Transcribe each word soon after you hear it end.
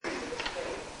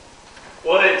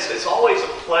Well, it's always a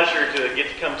pleasure to get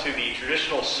to come to the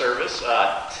traditional service.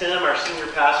 Tim, our senior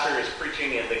pastor, is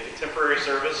preaching in the contemporary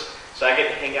service, so I get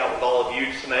to hang out with all of you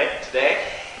today.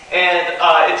 And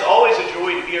it's always a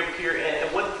joy to be over here.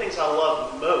 And one of the things I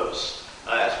love most,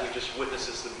 as we just witnessed,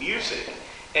 is the music.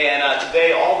 And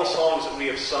today, all the songs that we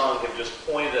have sung have just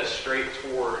pointed us straight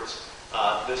towards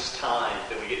this time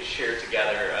that we get to share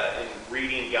together in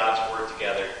reading God's Word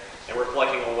together and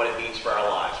reflecting on what it means for our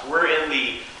lives. We're in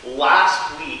the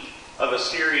last week of a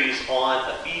series on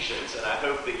Ephesians, and I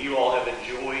hope that you all have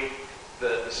enjoyed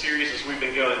the series as we've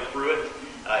been going through it.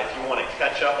 If you want to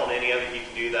catch up on any of it, you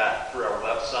can do that through our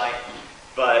website.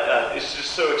 But it's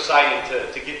just so exciting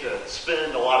to get to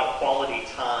spend a lot of quality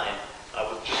time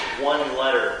with just one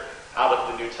letter out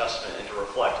of the New Testament and to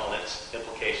reflect on its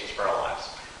implications for our lives.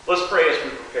 Let's pray as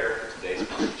we prepare for today's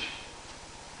message.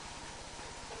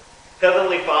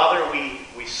 Heavenly Father,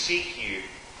 we seek you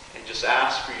and just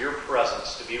ask for your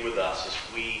presence to be with us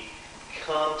as we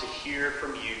come to hear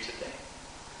from you today.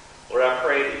 Lord, I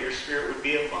pray that your Spirit would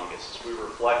be among us as we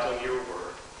reflect on your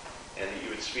word and that you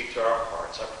would speak to our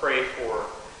hearts. I pray for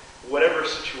whatever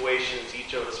situations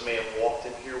each of us may have walked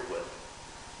in here with.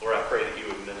 Lord, I pray that you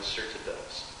would minister to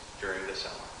those during this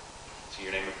hour. It's in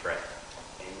your name we pray.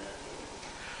 Amen.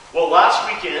 Well, last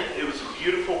weekend, it was a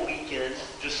beautiful weekend,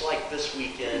 just like this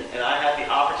weekend, and I had the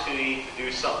opportunity to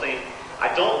do something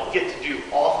I don't get to do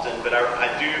often, but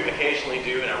I do occasionally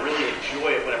do, and I really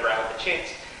enjoy it whenever I have the chance,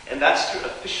 and that's to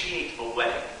officiate a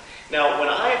wedding. Now, when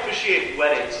I officiate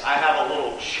weddings, I have a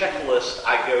little checklist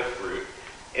I go through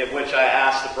in which I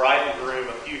ask the bride and groom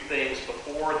a few things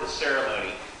before the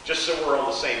ceremony, just so we're on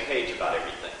the same page about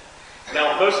everything.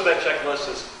 Now, most of that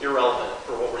checklist is irrelevant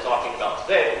for what we're talking about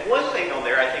today, but one thing on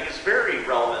there I think is very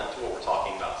relevant to what we're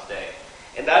talking about today,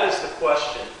 and that is the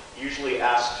question usually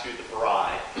asked to the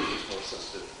bride, who's more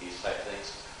sensitive to these type of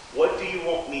things: what do you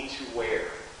want me to wear?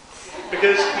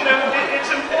 Because,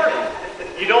 it's important.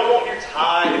 You don't want your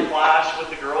tie to clash with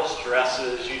the girls'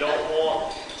 dresses. You don't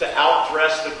want to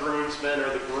outdress the groomsmen or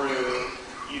the groom.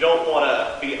 You don't want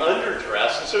to be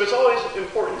underdressed. And so it's always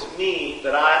important to me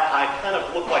that I kind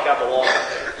of look like I belong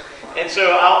there. And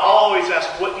so I'll always ask,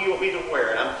 what do you want me to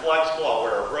wear? And I'm flexible. I'll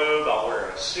wear a robe. I'll wear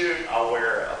a suit. I'll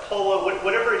wear a polo.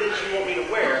 Whatever it is you want me to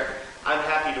wear, I'm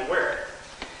happy to wear it.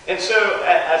 And so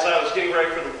as I was getting ready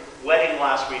for the wedding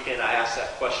last weekend, I asked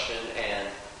that question, and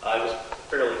it was a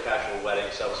fairly casual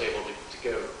wedding, so I was able to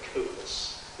go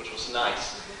coatless, which was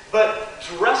nice. But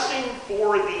dressing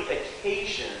for the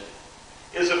occasion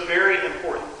is a very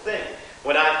important thing.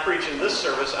 When I preach in this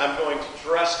service, I'm going to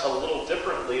dress a little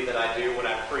differently than I do when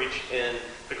I preach in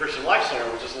the Christian Life Center,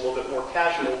 which is a little bit more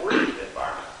casual working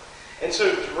environment. And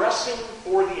so dressing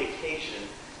for the occasion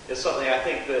is something I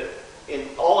think that in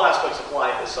all aspects of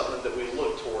life is something that we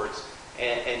look towards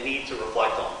and need to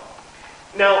reflect on.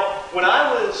 Now, when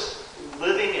I was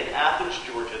living in Athens,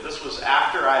 Georgia, this was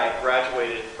after I had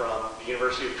graduated from the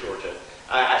University of Georgia.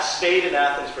 I stayed in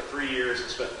Athens for 3 years and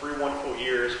spent 3 wonderful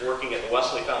years working at the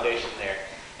Wesley Foundation there.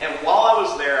 And while I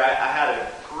was there, I had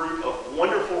a group of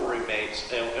wonderful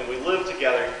roommates, and we lived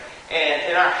together. And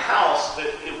in our house,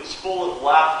 it was full of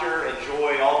laughter and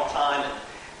joy all the time.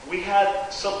 And we had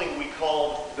something we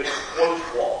called the quote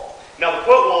wall. Now, the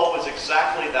quote wall was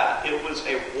exactly that. It was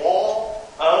a wall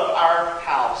of our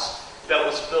house that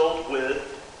was filled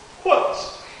with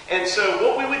quotes. And so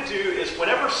what we would do is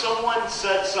whenever someone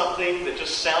said something that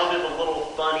just sounded a little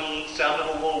funny, sounded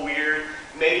a little weird,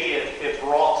 maybe it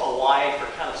brought to life or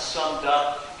kind of summed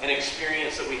up an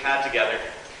experience that we had together,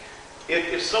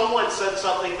 if someone said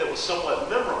something that was somewhat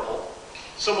memorable,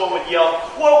 someone would yell,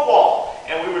 "Quote wall!"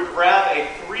 And we would grab a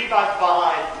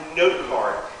 3x5 note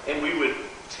card, and we would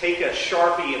take a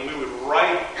Sharpie and we would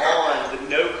write on the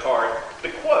note card the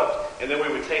quote. And then we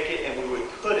would take it and we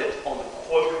would put it on the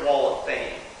quote wall of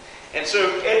fame. And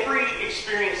so every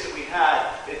experience that we had,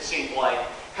 it seemed like,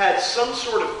 had some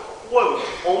sort of quote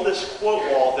on this quote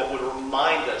wall that would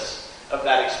remind us of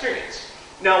that experience.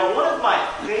 Now, one of my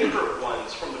favorite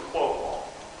ones from the quote wall,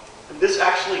 and this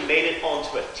actually made it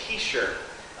onto a t-shirt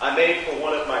I made for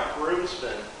one of my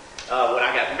groomsmen when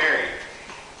I got married,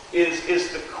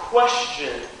 is the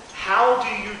question, how do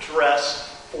you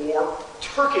dress for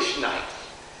Turkish night?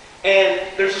 And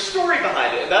there's a story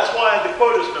behind it, and that's why the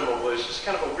quote is memorable. It's just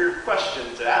kind of a weird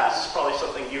question to ask. It's probably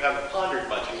something you haven't pondered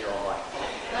much in your own life.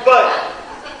 But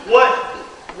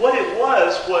what it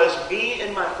was me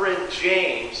and my friend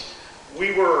James,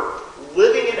 we were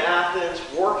living in Athens,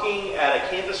 working at a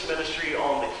campus ministry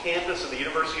on the campus of the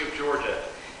University of Georgia.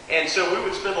 And so we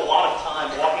would spend a lot of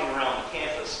time walking around the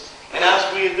campus. And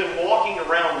as we had been walking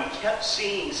around, we kept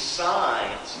seeing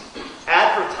signs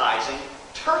advertising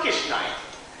Turkish night.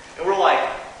 And we're like,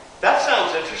 that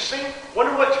sounds interesting.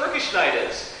 Wonder what Turkish night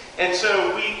is. And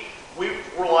so we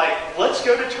were like, let's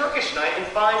go to Turkish night and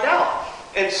find out.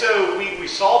 And so we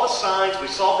saw the signs, we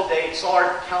saw the dates, saw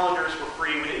our calendars were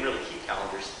free. We didn't really keep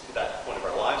calendars at that point of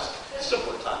our lives. It's a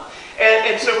simpler time.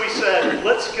 And so we said,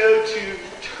 let's go to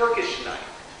Turkish night.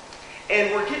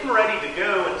 And we're getting ready to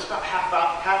go, and it's about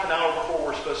half an hour before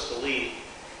we're supposed to leave.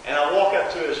 And I walk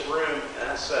up to his room, and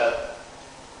I said,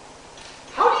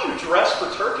 how do you dress for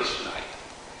Turkish night?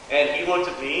 And he looked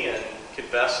at me and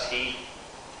confessed he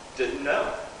didn't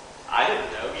know. I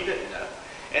didn't know. He didn't know.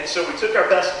 And so we took our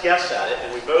best guess at it,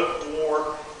 and we both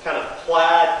wore kind of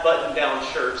plaid button-down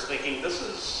shirts, thinking this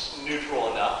is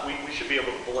neutral enough. We should be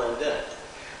able to blend in.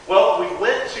 Well, we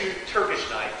went to Turkish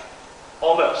night.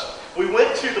 Almost. We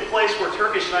went to the place where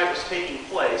Turkish night was taking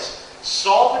place,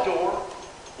 saw the door,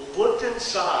 looked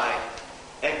inside,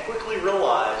 and quickly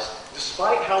realized,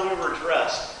 despite how we were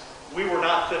dressed, we were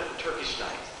not fit for Turkish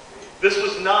night. This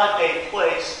was not a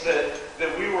place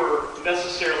that we were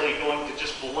necessarily going to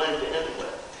just blend in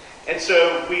with. And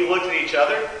so we looked at each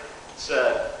other,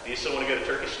 said, do you still want to go to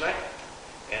Turkish night?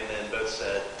 And then both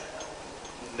said,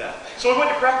 no. So we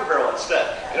went to Cracker Barrel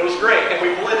instead. And it was great. And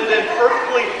we blended in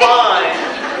perfectly fine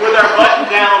with our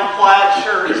button-down plaid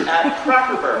shirts at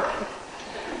Cracker Barrel.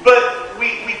 But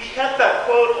we kept that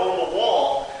quote on the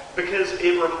wall because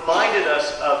it reminded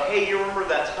us of, hey, you remember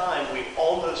that time we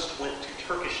almost went to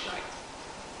Turkish night?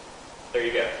 There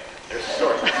you go. There's the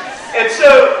story. And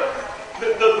so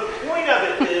the point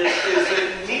of it is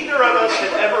that neither of us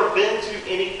had ever been to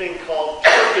anything called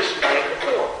Turkish night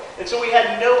before. And so we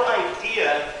had no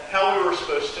idea how we were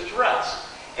supposed to dress.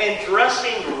 And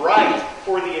dressing right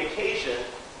for the occasion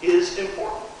is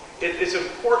important. It's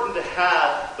important to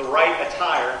have the right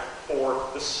attire for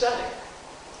the setting.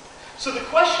 So the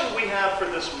question we have for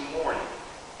this morning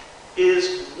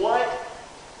is, what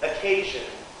occasion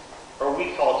are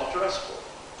we called to dress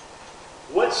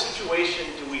for? What situation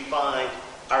do we find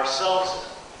ourselves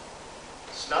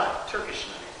in? It's not Turkish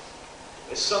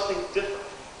night. It's something different.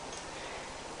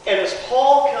 And as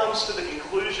Paul comes to the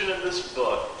conclusion of this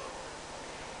book,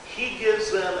 he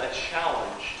gives them a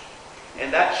challenge.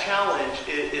 And that challenge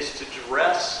is to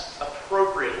dress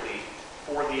appropriately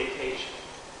for the occasion.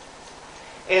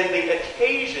 And the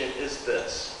occasion is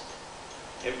this.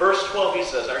 In verse 12 he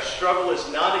says, our struggle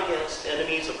is not against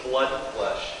enemies of blood and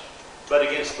flesh, but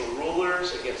against the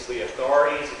rulers, against the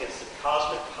authorities, against the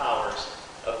cosmic powers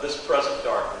of this present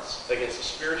darkness, against the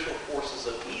spiritual forces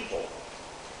of evil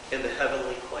in the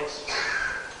heavenly places.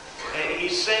 And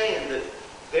he's saying that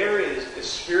there is a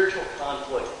spiritual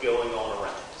conflict going on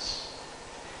around us.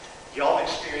 Y'all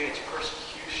experience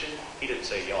persecution. He didn't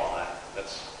say y'all.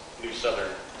 That's New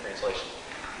Southern Translation.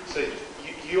 So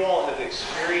you all have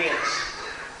experienced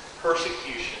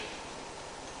persecution.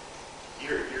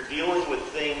 You're dealing with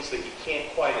things that you can't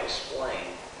quite explain.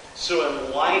 So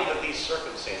in light of these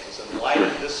circumstances, in light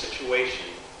of this situation,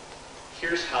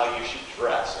 here's how you should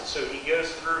dress. And so he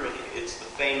goes through, and it's the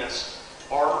famous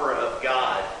armor of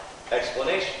God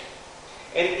explanation.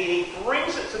 And he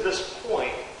brings it to this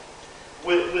point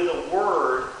with a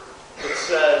word that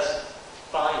says,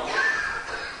 finally.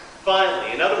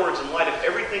 Finally. In other words, in light of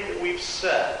everything that we've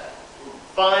said,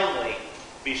 finally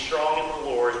be strong in the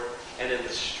Lord and in the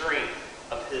strength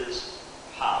of his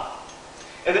power.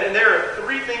 And there are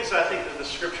three things I think that the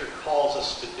Scripture calls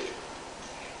us to do.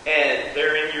 And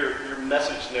they're in your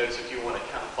message notes if you want to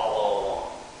kind of follow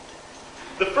along.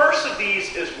 The first of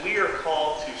these is we are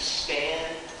called to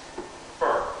stand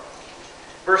firm.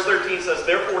 Verse 13 says,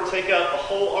 therefore take up the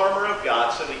whole armor of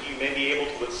God so that you may be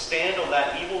able to withstand on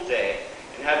that evil day,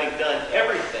 and having done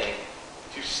everything,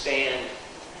 to stand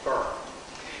firm.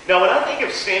 Now when I think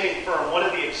of standing firm, one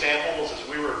of the examples as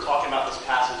we were talking about this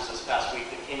passage this past week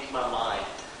that came to my mind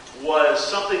was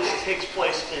something that takes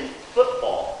place in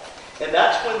football. And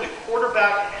that's when the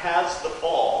quarterback has the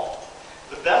ball.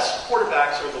 The best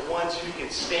quarterbacks are the ones who can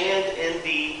stand in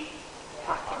the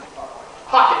pocket.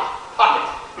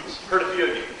 Heard a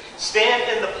few of you.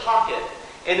 Stand in the pocket.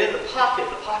 And in the pocket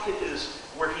is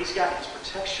where he's got his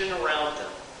protection around him.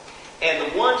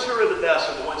 And the ones who are the best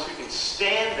are the ones who can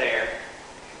stand there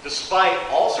despite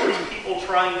all sorts of people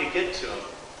trying to get to him,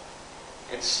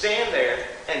 and stand there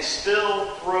and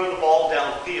still throw the ball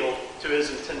downfield to his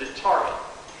intended target.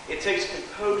 It takes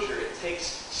composure. It takes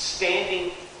standing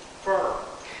firm.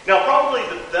 Now, probably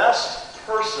the best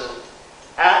person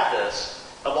at this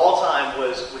of all time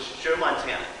was Joe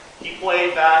Montana. He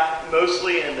played back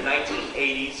mostly in the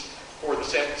 1980s for the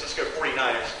San Francisco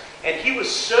 49ers. And he was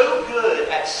so good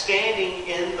at standing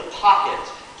in the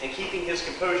pocket and keeping his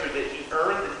composure that he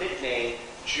earned the nickname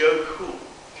Joe Cool.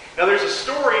 Now, there's a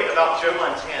story about Joe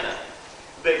Montana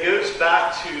that goes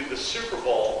back to the Super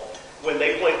Bowl when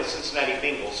they played the Cincinnati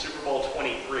Bengals, Super Bowl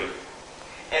 23.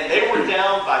 And they were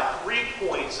down by 3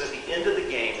 points at the end of the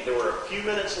game. There were a few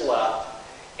minutes left,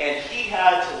 and he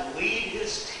had to lead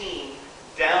his team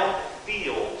down the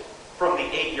field from the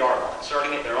 8-yard line,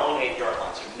 starting at their own 8-yard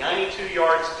line. So 92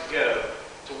 yards to go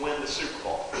to win the Super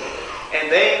Bowl.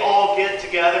 And they all get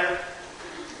together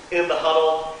in the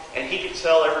huddle, and he could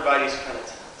tell everybody's kind of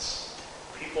tense.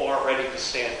 People aren't ready to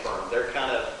stand firm. They're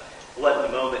kind of letting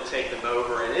the moment take them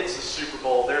over, and it's the Super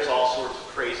Bowl. There's all sorts of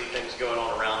crazy things going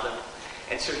on around them.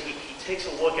 And so he takes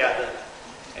a look at them,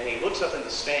 and he looks up in the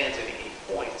stands, and he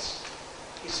points.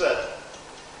 He said,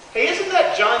 "Hey, isn't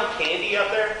that John Candy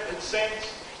up there in the stands?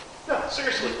 No,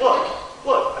 seriously,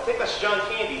 look, I think that's John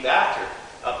Candy, the actor,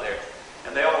 up there."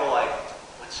 And they all were like,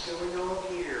 "What's going on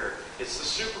here? It's the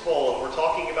Super Bowl, and we're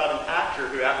talking about an actor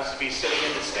who happens to be sitting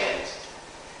in the stands."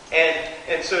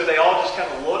 And so they all just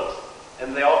kind of looked,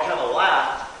 and they all kind of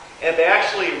laughed. And they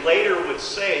actually later would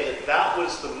say that that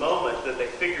was the moment that they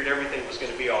figured everything was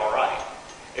going to be all right.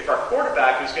 If our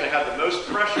quarterback, who's going to have the most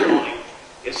pressure on him,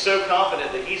 is so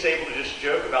confident that he's able to just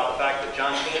joke about the fact that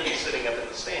John Candy's sitting up in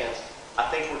the stands, I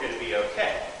think we're going to be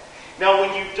okay. Now,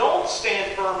 when you don't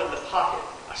stand firm in the pocket,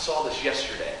 I saw this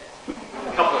yesterday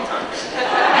a couple of times.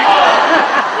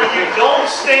 When you don't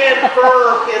stand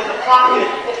firm in the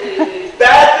pocket,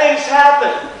 bad things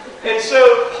happen. And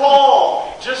so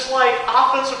Paul, just like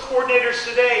offensive coordinators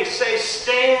today, say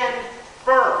stand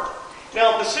firm.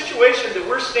 Now, the situation that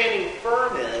we're standing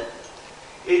firm in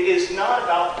is not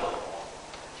about football.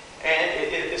 And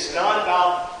it's not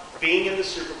about being in the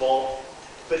Super Bowl,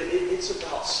 but it's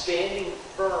about standing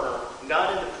firm,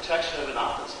 not in the protection of an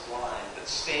offensive line, but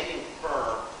standing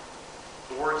firm,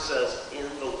 the word says, in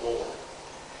the Lord.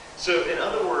 So, in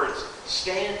other words,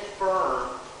 stand firm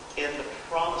in the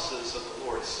promises of the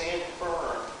Lord. Stand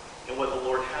firm in what the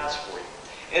Lord has for you.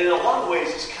 And in a lot of ways,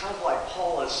 it's kind of like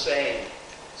Paul is saying,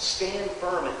 stand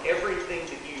firm in everything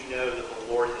that you know that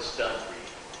the Lord has done for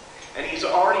you. And he's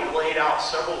already laid out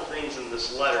several things in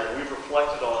this letter, and we've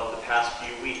reflected on in the past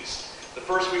few weeks. The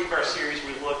first week of our series,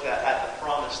 we looked at the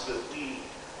promise that we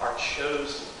are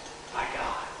chosen by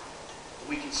God.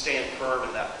 We can stand firm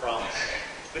in that promise.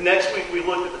 The next week, we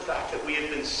looked at the fact that we have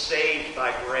been saved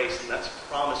by grace, and that's a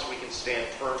promise we can stand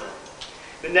firm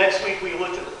in. The next week, we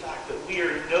looked at the fact that we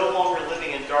are no longer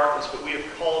living in darkness, but we are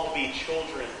called to be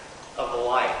children of the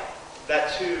light.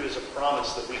 That, too, is a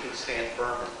promise that we can stand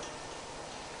firm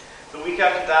in. The week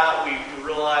after that, we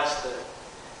realized that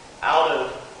out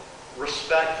of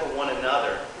respect for one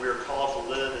another, we are called to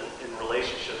live in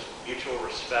relationships with mutual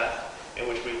respect in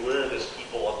which we live as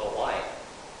people of the light.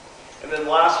 And then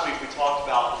last week we talked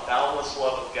about the boundless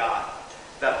love of God,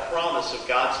 that promise of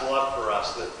God's love for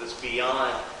us that's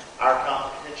beyond our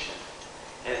comprehension.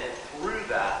 And through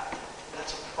that,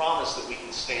 that's a promise that we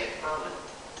can stand firm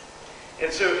in.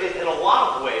 And so in a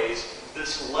lot of ways,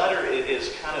 this letter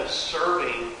is kind of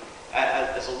serving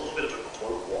as a little bit of a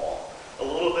quote wall, a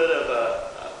little bit of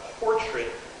a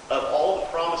portrait of all the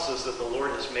promises that the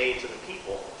Lord has made to the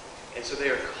people. And so they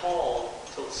are called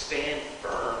to stand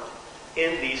firm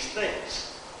in these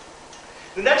things.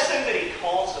 The next thing that he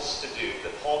calls us to do,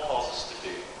 that Paul calls us to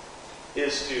do,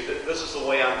 is this is the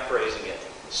way I'm phrasing it,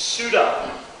 suit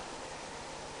up.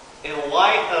 In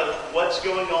light of what's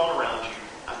going on around you,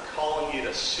 I'm calling you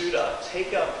to suit up.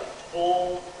 Take up the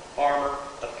full armor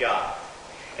of God.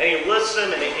 And he lists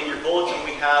them, and in your bulletin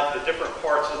we have the different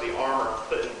parts of the armor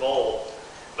put in bold.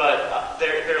 But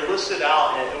they're listed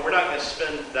out, and we're not going to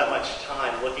spend that much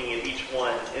time looking at each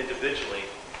one individually,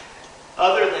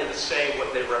 other than to say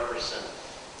what they represent.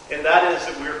 And that is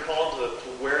that we are called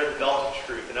to wear the belt of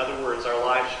truth. In other words, our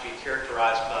lives should be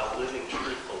characterized by living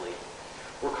truthfully.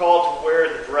 We're called to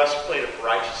wear the breastplate of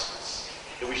righteousness,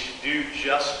 that we should do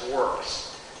just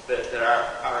works, that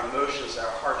our emotions, our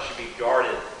hearts should be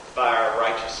guarded by our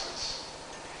righteousness.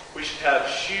 We should have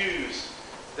shoes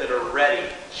that are ready,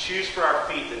 shoes for our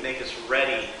feet that make us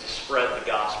ready to spread the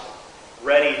gospel,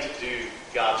 ready to do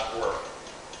God's work.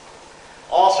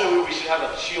 Also, we should have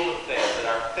a shield of faith, that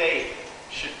our faith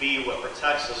should be what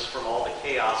protects us from all the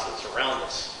chaos that's around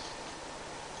us.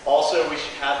 Also, we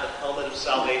should have the helmet of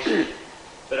salvation,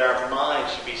 that our mind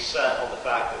should be set on the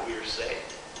fact that we are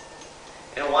saved.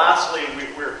 And lastly,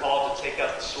 we're called to take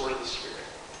up the sword of the Spirit.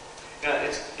 Now,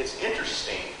 it's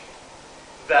interesting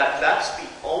that that's the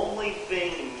only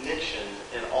thing mentioned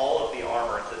in all of the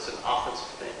armor that's an offensive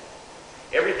thing.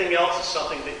 Everything else is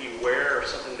something that you wear or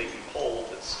something that you hold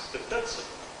that's defensive.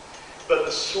 But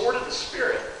the sword of the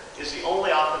Spirit is the only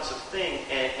offensive thing,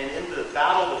 and in the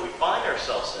battle that we find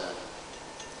ourselves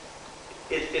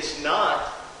it's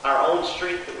not our own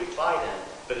strength that we fight in,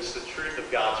 but it's the truth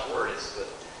of God's Word. It's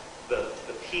the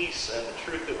peace and the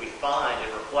truth that we find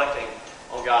in reflecting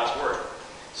on God's Word.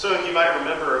 So you might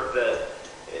remember that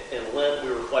in Lent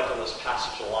we reflect on this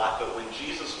passage a lot, but when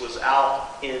Jesus was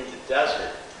out in the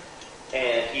desert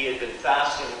and he had been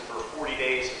fasting for 40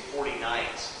 days and 40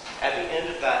 nights, at the end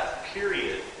of that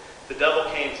period, the devil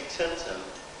came to tempt him.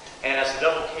 And as the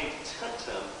devil came to tempt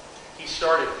him, he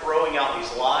started throwing out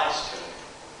these lies to him.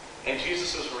 And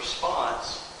Jesus'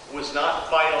 response was not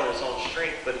to fight on his own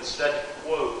strength, but instead to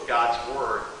quote God's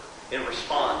Word in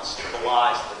response to the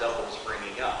lies that the devil was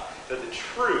bringing up. That the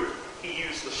truth, he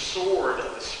used the sword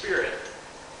of the Spirit,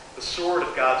 the sword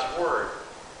of God's Word,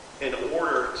 in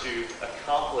order to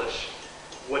accomplish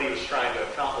what he was trying to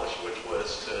accomplish, which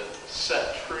was to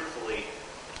set truthfully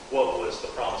what was the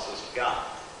promises of God.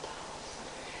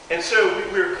 And so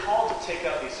we were called to take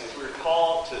up these things. We were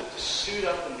called to suit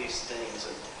up in these things.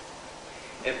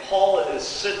 And Paul is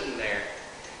sitting there,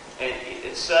 and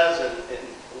it says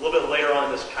a little bit later on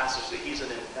in this passage that he's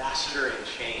an ambassador in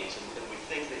chains. And we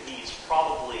think that he's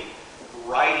probably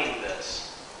writing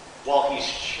this while he's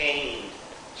chained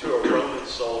to a Roman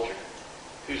soldier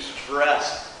who's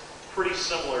dressed pretty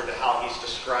similar to how he's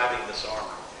describing this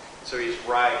armor. So he's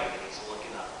writing and he's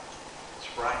looking up.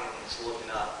 He's writing and he's looking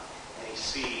up, and he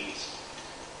sees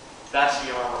that's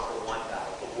the armor for one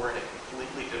battle, but we're in a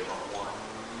completely different one.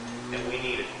 And we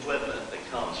need equipment that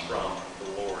comes from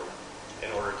the Lord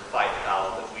in order to fight the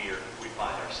battle that we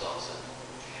find ourselves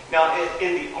in. Now,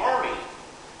 in the army,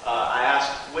 I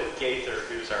asked Whit Gaither,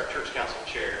 who's our church council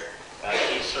chair,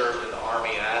 he served in the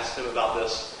army, and I asked him about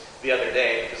this the other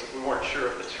day because we weren't sure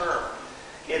of the term.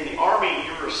 In the army,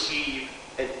 you receive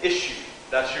an issue.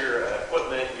 That's your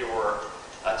equipment, your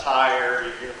attire,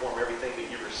 your uniform, everything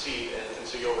that you receive. And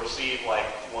so you'll receive like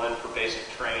one for basic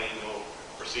training, you'll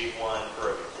receive one for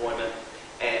a deployment,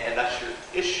 and that's your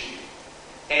issue.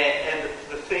 And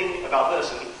the thing about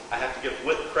this, and I have to give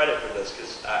Whit credit for this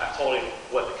because I told him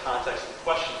what the context of the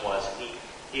question was, and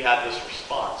he had this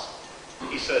response.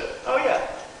 He said, oh yeah,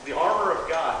 the armor of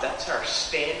God, that's our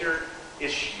standard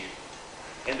issue.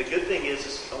 And the good thing is,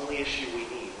 it's the only issue we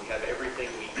need. We have everything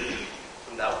we need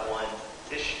from that one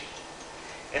issue.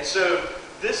 And so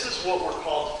this is what we're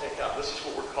called to take up. This is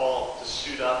what we're called to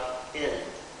suit up in,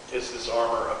 is this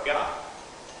armor of God.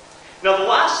 Now, the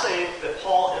last thing that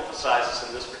Paul emphasizes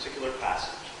in this particular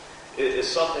passage is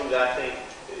something that I think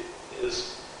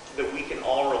is that we can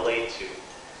all relate to,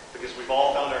 because we've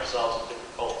all found ourselves in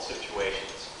difficult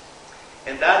situations.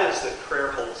 And that is that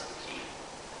prayer holds the key.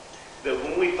 That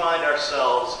when we find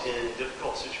ourselves in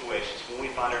difficult situations, when we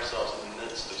find ourselves in the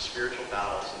midst of spiritual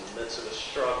battles, in the midst of a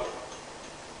struggle,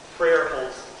 prayer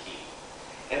holds the key.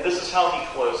 And this is how he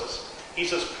closes. He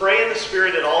says, pray in the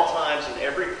Spirit at all times in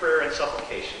every prayer and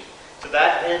supplication. To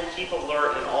that end, keep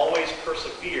alert and always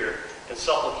persevere in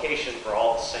supplication for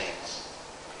all the saints.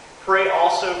 Pray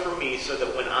also for me so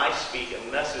that when I speak,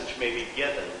 a message may be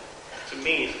given to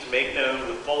me to make known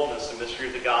with boldness the mystery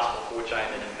of the gospel for which I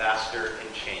am an ambassador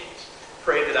in chains.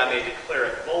 Pray that I may declare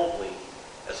it boldly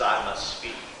as I must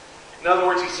speak. In other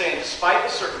words, he's saying, despite the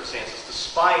circumstances,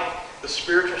 despite the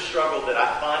spiritual struggle that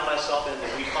I find myself in,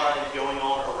 that we find going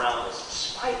on around us,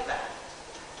 despite that,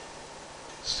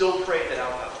 still pray that I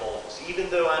will have boldness. Even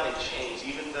though I'm in chains,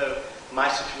 even though my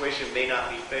situation may not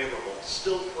be favorable,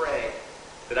 still pray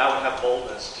that I would have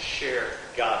boldness to share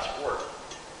God's Word.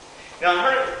 Now,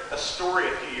 I heard a story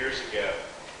a few years ago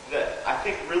that I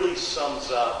think really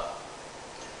sums up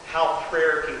how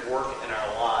prayer can work in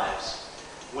our lives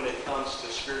when it comes to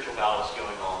spiritual battles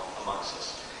going on amongst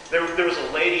us. There was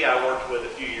a lady I worked with a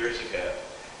few years ago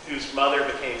whose mother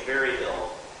became very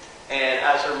ill. And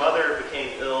as her mother became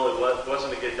ill, it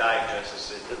wasn't a good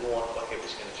diagnosis. It didn't look like it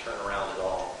was going to turn around at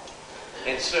all.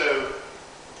 And so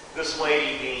this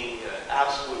lady, being an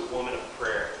absolute woman of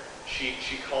prayer, she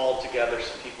called together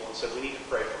some people and said, we need to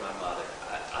pray for my mother.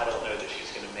 I don't know that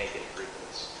she's going to make it through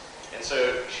this. And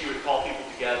so she would call people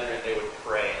together and they would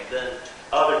pray. And then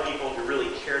other people who really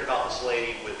cared about this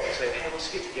lady would say, hey,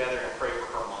 let's get together and pray for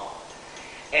her mom.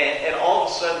 And all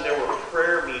of a sudden there were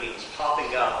prayer meetings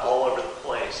popping up all over the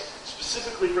place,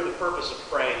 specifically for the purpose of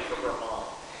praying for her mom.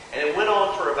 And it went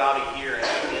on for about a year, and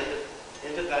at the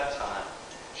end of that time,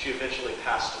 she eventually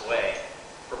passed away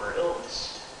from her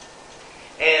illness.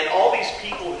 And all these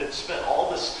people had spent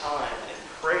all this time in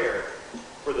prayer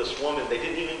for this woman. They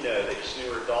didn't even know. They just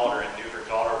knew her daughter and knew her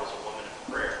daughter was a woman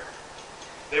of prayer.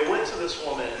 They went to this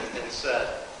woman and said,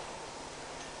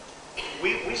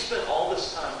 we spent all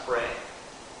this time praying,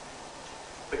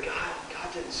 but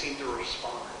God didn't seem to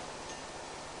respond.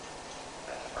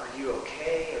 Are you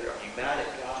okay? Or are you mad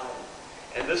at God?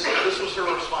 And this was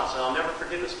her response. And I'll never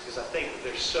forget this because I think that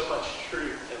there's so much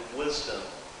truth and wisdom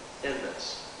in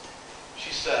this.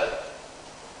 She said,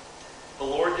 "The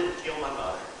Lord didn't heal my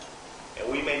mother,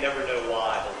 and we may never know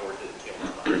why the Lord didn't heal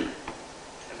my mother.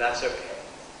 And that's okay.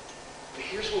 But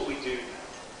here's what we do know.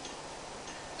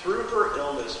 Through her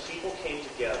illness, people came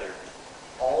together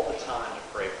all the time to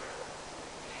pray for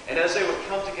her. And as they would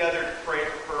come together to pray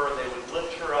for her, they would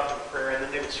lift her up in prayer, and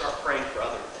then they would start praying for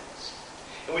other things.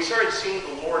 And we started seeing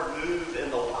the Lord move in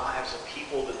the lives of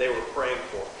people that they were praying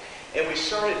for. And we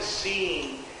started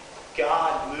seeing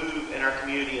God move in our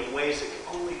community in ways that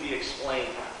could only be explained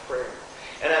by prayer.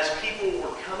 And as people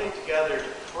were coming together to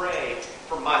pray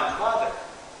for my mother,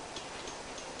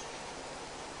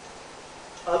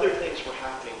 other things were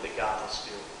happening that God was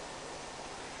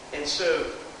doing. And so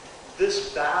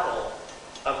this battle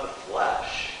of the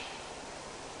flesh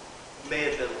may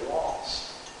have been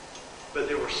lost, but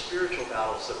there were spiritual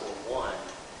battles that were won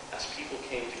as people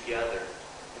came together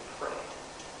and prayed.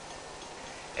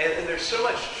 And there's so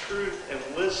much truth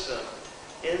and wisdom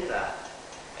in that.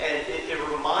 And it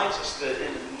reminds us that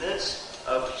in the midst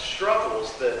of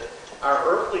struggles that our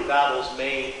earthly battles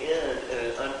may end in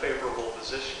an unfavorable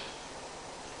position.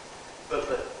 But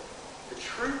the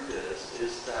truth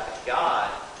is that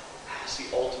God has the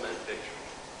ultimate victory.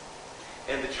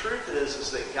 And the truth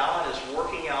is that God is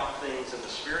working out things in the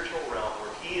spiritual realm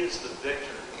where He is the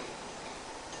victor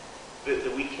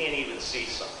that we can't even see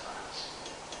sometimes.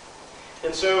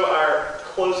 And so our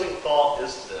closing thought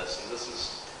is this, and this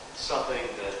is something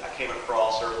that I came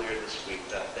across earlier this week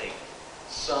that I think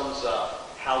sums up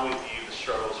how we view the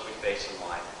struggles we face in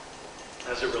life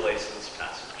as it relates to this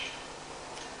passage.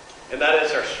 And that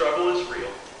is, our struggle is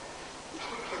real.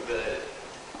 That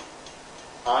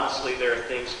honestly, there are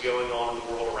things going on in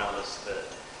the world around us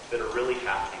that are really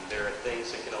happening. There are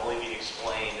things that can only be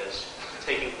explained as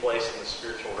taking place in the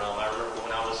spiritual realm. I remember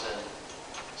when I was in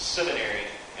seminary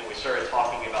and we started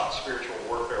talking about spiritual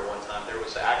warfare one time, there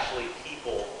was actually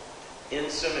people in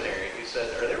seminary who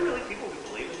said, "Are there really people who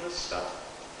believe in this stuff?"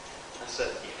 I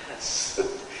said, "Yes."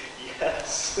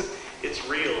 Yes. It's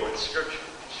real. It's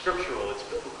scriptural. It's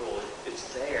biblical.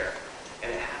 It's there.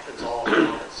 And it happens all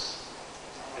around us.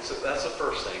 And so that's the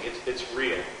first thing. It's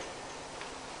real.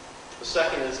 The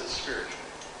second is it's spiritual.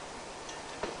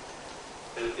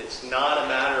 It's not a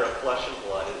matter of flesh and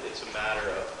blood. It's a matter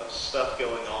of stuff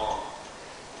going on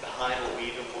behind what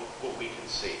we can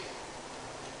see.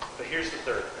 But here's the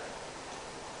third thing.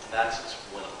 And that's it's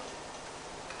winnable.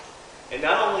 And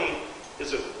not only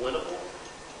is it winnable,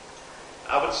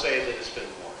 I would say that it's been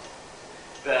won.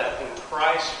 That when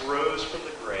Christ rose from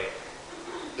the grave,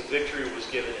 the victory was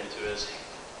given into His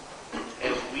hand.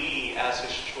 And we, as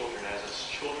His children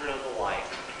of the light,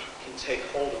 can take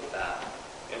hold of that,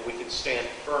 and we can stand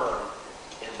firm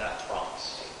in that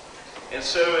promise. And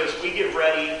so as we get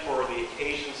ready for the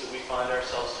occasions that we find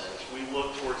ourselves in, as we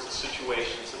look towards the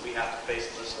situations that we have to face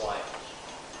in this life,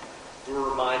 we're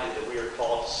reminded that we are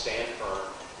called to stand firm,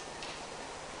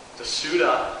 to suit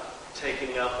up,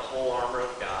 taking up the whole armor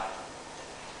of God,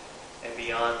 and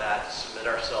beyond that, to submit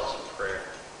ourselves in prayer,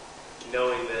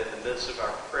 knowing that in the midst of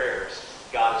our prayers,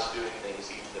 God is doing things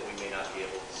even that we may not be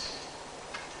able to see.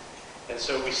 And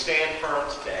so we stand firm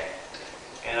today,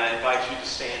 and I invite you to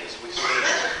stand as we sing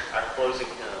our closing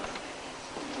hymn,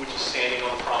 which is Standing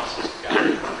on the Promises of God,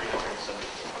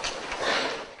 370.